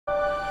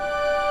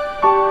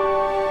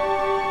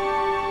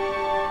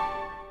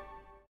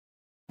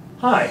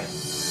Hi,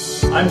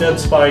 I'm Ned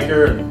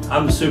Spiker and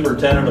I'm the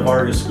superintendent of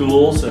Argos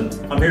Schools, and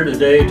I'm here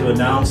today to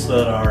announce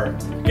that our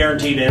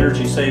guaranteed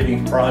energy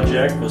saving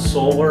project with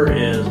solar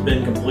has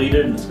been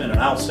completed, and it's been an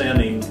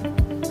outstanding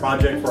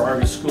project for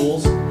Argos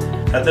Schools.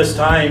 At this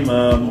time,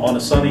 on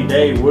a sunny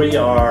day, we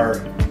are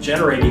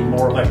generating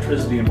more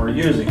electricity than we're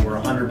using.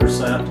 We're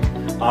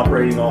 100%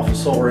 operating off of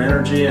solar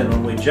energy, and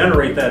when we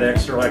generate that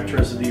extra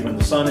electricity when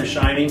the sun is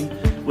shining,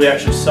 we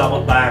actually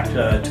sell it back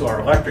to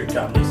our electric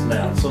companies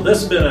now. So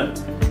this has been an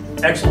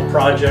excellent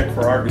project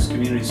for Argos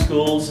Community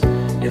Schools.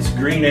 It's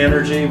green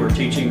energy. We're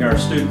teaching our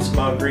students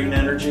about green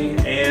energy,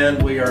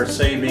 and we are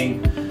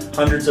saving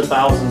hundreds of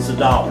thousands of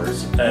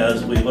dollars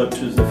as we look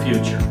to the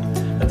future.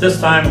 At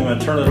this time, I'm going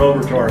to turn it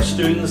over to our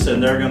students,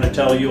 and they're going to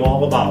tell you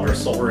all about our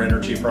solar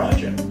energy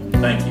project.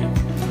 Thank you.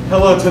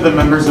 Hello to the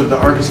members of the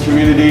Argos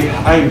community.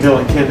 I am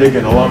Dylan Kindig,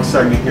 and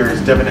alongside me here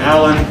is Devin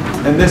Allen,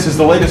 and this is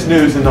the latest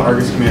news in the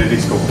Argos Community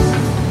Schools.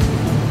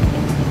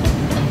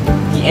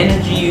 The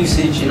energy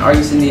usage in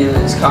Argos, Indiana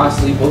is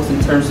costly, both in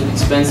terms of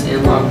expense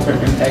and long-term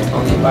impact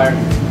on the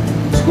environment.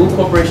 School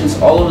corporations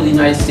all over the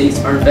United States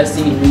are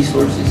investing in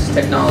resources,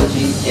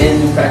 technology,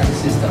 and new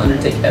practices to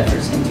undertake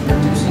efforts into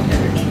reducing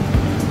energy.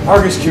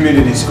 Argos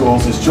Community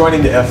Schools is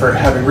joining the effort,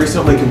 having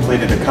recently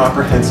completed a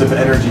comprehensive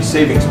energy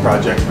savings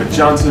project with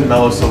Johnson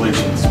Mello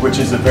Solutions, which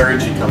is a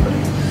Verigy company.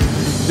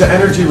 The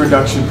energy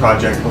reduction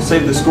project will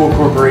save the school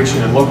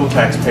corporation and local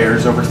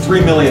taxpayers over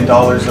 $3 million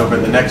over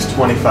the next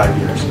 25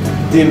 years.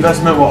 The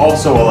investment will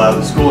also allow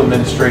the school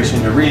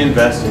administration to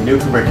reinvest in new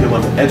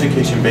curriculum and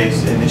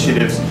education-based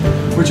initiatives,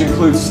 which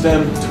include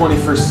STEM,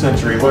 21st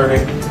century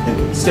learning,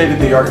 and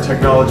state-of-the-art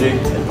technology,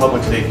 and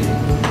public safety.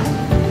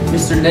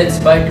 Mr. Ned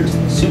Spiker,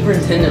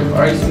 Superintendent of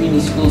Argos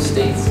Community Schools,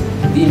 states,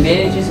 "The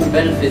advantages and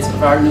benefits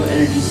of our new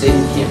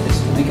energy-saving campus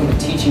will become a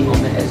teaching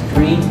moment as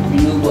green,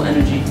 renewable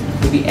energy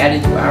will be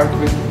added to our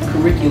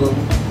curriculum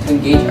to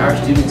engage our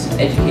students and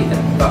educate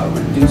them about a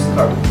reduced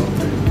carbon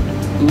footprint.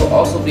 We will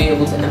also be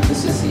able to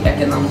emphasize the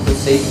economical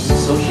savings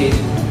associated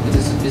with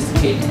a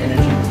sophisticated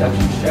energy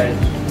reduction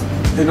strategy."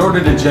 In order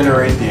to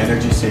generate the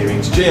energy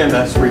savings,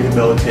 JMS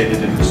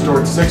rehabilitated and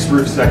restored 6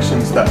 roof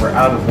sections that were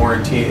out of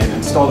warranty and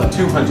installed a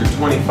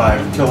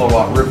 225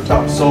 kilowatt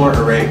rooftop solar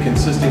array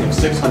consisting of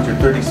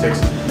 636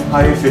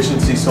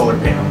 high-efficiency solar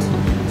panels,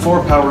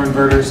 4 power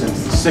inverters, and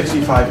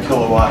 65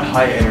 kilowatt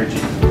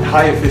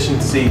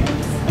high-efficiency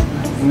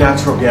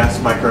natural gas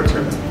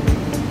microturbine.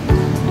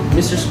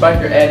 Mr.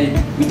 Spiker added,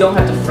 "We don't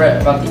have to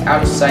fret about the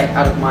out of sight,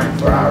 out of mind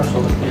for our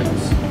solar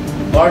panels.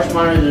 Large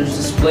monitors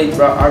displayed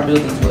throughout our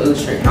buildings will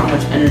illustrate how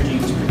much energy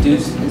was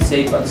produced and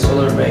saved by the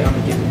solar array on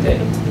a given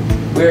day.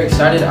 We are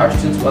excited our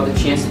students will have the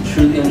chance to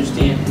truly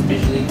understand and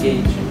visually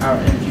gauge our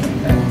energy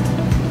impact."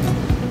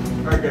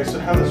 Alright guys, so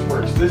how this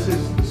works, this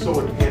is the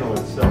solar panel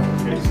itself,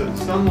 okay? So the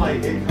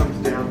sunlight, it comes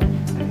down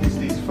and hits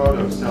these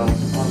photo cells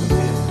on the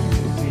panel. You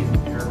can see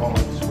here all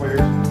the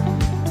squares.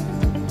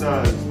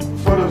 The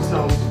photo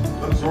cells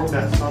absorb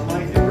that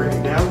sunlight and bring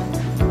it down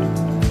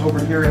over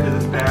here into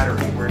this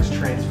battery where it's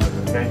transferred,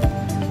 okay?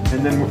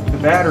 And then the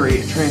battery,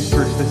 it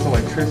transfers this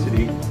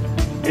electricity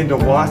into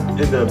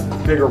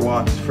bigger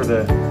watts for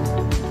the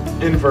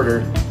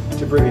inverter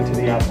to bring it to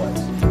the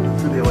outlets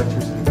for the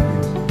electricity to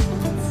use.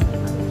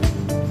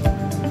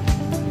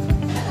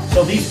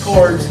 So these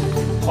cords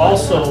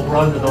also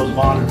run to those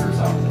monitors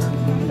out there,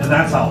 and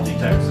that's how it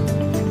detects it.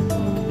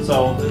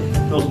 So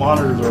those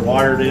monitors are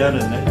wired in,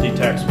 and it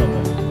detects when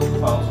the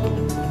files go.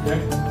 Okay?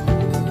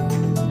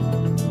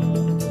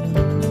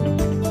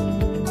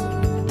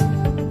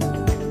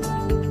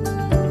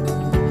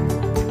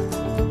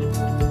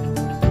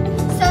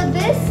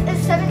 This is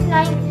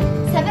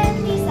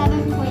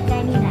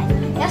 77.99.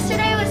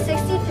 Yesterday was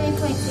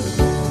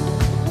 63.60.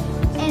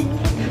 And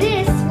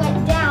this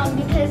went down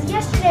because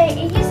yesterday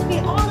it used to be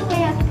all the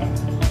way up there.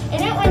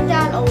 And it went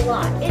down a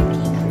lot. It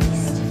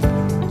decreased.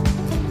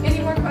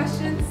 Any more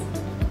questions?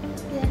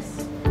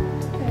 Yes.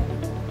 Okay.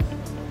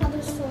 How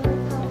does solar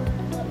power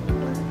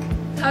work?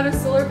 How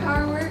does solar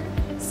power work?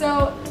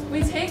 So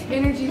we take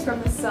energy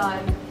from the sun,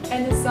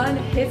 and the sun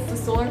hits the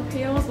solar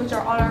panels, which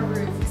are on our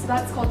roof. So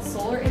that's called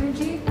solar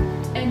energy.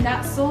 And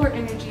that solar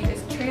energy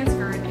is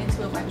transferred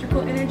into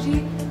electrical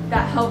energy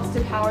that helps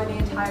to power the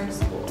entire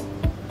school.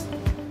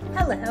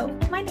 Hello,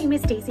 my name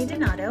is Stacy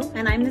Donato,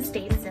 and I'm the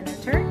State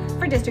Senator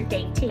for District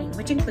 18,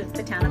 which includes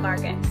the town of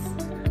Argos.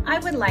 I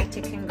would like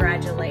to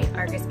congratulate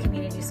Argos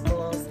Community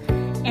Schools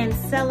and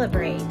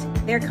celebrate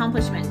their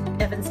accomplishment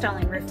of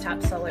installing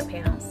rooftop solar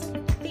panels.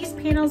 These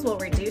panels will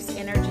reduce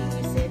energy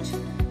usage,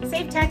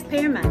 save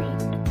taxpayer money,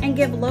 and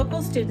give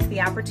local students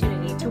the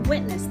opportunity to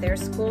witness their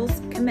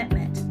school's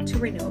commitment to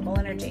renewable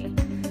energy.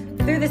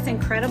 Through this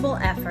incredible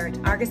effort,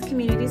 Argos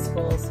Community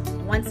Schools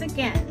once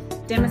again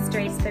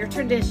demonstrates their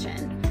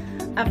tradition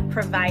of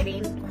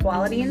providing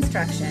quality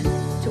instruction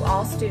to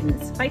all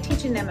students by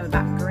teaching them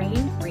about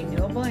green,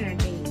 renewable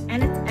energy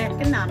and its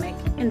economic,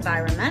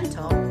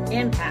 environmental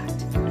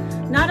impact.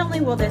 Not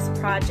only will this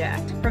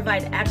project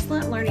provide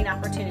excellent learning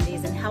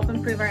opportunities and help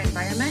improve our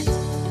environment,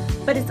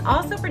 but it's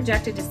also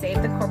projected to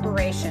save the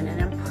corporation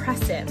an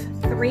impressive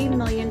 $3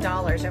 million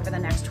over the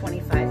next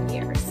 25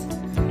 years.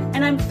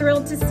 And I'm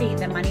thrilled to see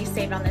the money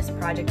saved on this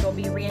project will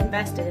be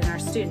reinvested in our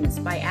students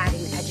by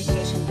adding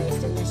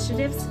education-based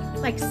initiatives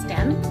like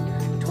STEM,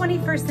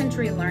 21st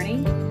century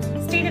learning,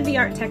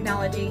 state-of-the-art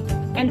technology,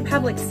 and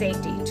public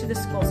safety to the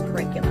school's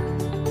curriculum.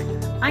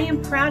 I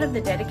am proud of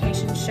the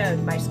dedication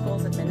shown by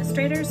schools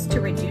administrators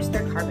to reduce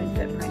their carbon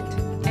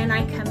footprint, and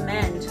I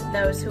commend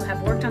those who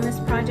have worked on this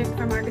project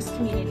from Argos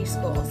Community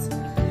Schools.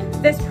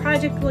 This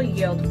project will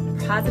yield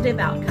positive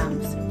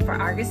outcomes for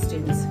Argos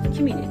students,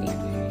 community,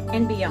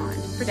 and beyond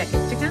for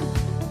decades to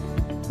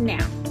come.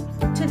 Now,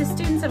 to the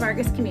students of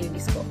Argos Community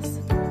Schools,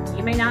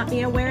 you may not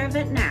be aware of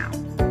it now,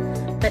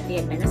 but the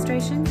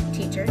administration,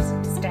 teachers,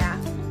 staff,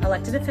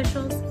 elected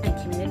officials,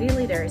 and community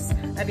leaders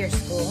of your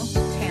school,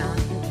 town,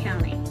 and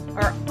county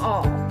are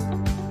all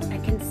a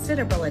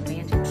considerable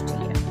advantage to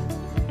you.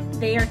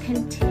 They are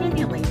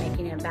continually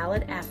making a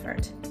valid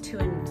effort to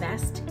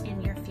invest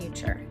in your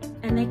future,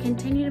 and they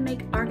continue to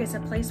make Argos a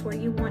place where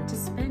you want to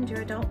spend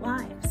your adult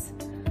lives.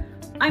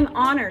 I'm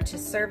honored to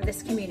serve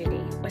this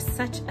community with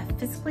such a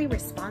fiscally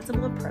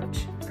responsible approach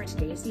for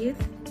today's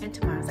youth and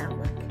tomorrow's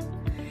outlook.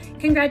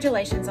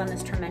 Congratulations on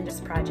this tremendous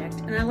project,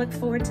 and I look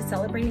forward to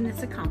celebrating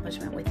this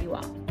accomplishment with you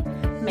all.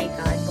 May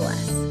God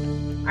bless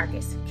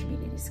Argos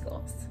Community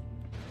Schools.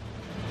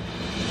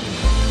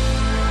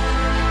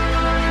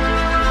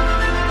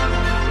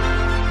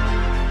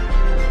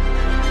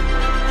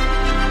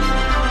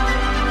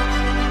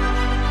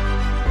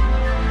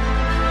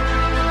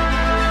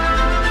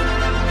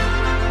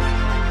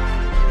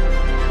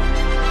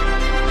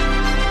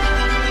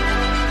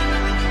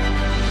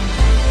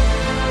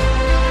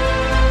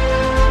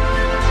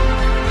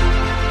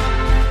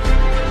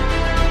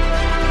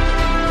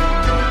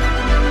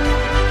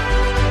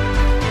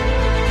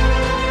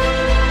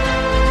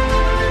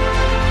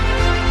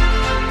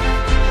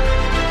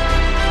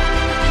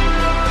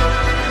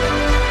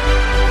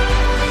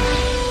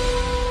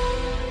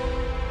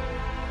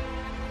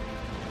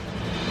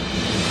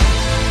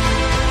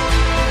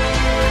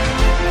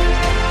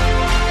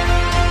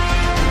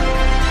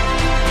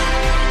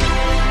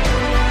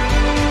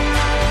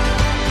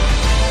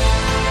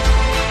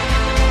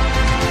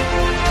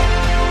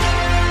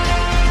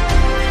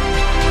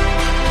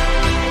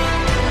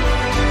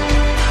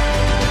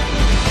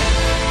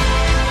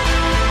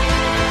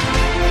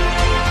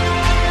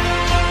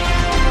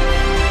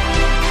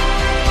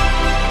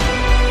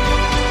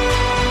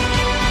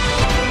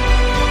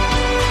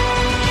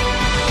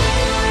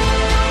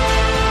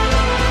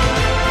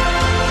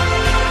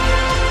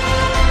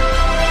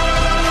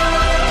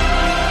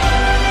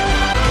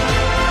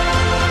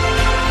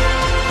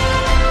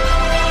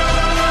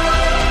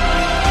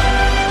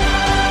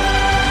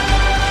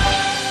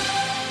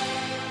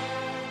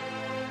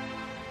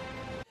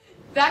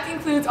 That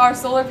concludes our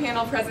solar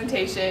panel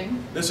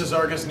presentation. This is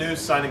Argos News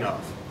signing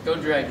off. Go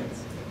Dragons.